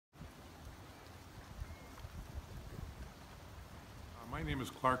My name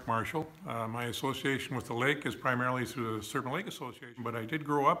is Clark Marshall. My association with the lake is primarily through the Serpent Lake Association, but I did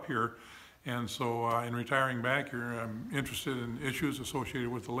grow up here, and so in retiring back here, I'm interested in issues associated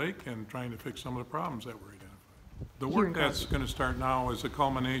with the lake and trying to fix some of the problems that were identified. The work that's going to start now is a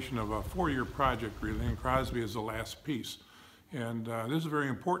culmination of a 4-year project, really, and Crosby is the last piece. And this is a very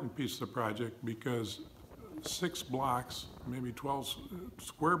important piece of the project because 6 blocks, maybe 12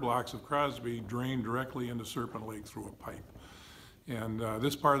 square blocks of Crosby drain directly into Serpent Lake through a pipe. And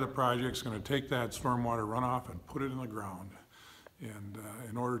this part of the project is going to take that stormwater runoff and put it in the ground. And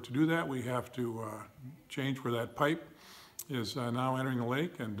in order to do that, we have to change where that pipe is now entering the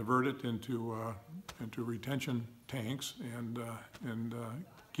lake and divert it into retention tanks and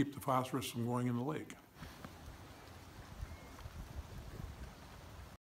keep the phosphorus from going in the lake.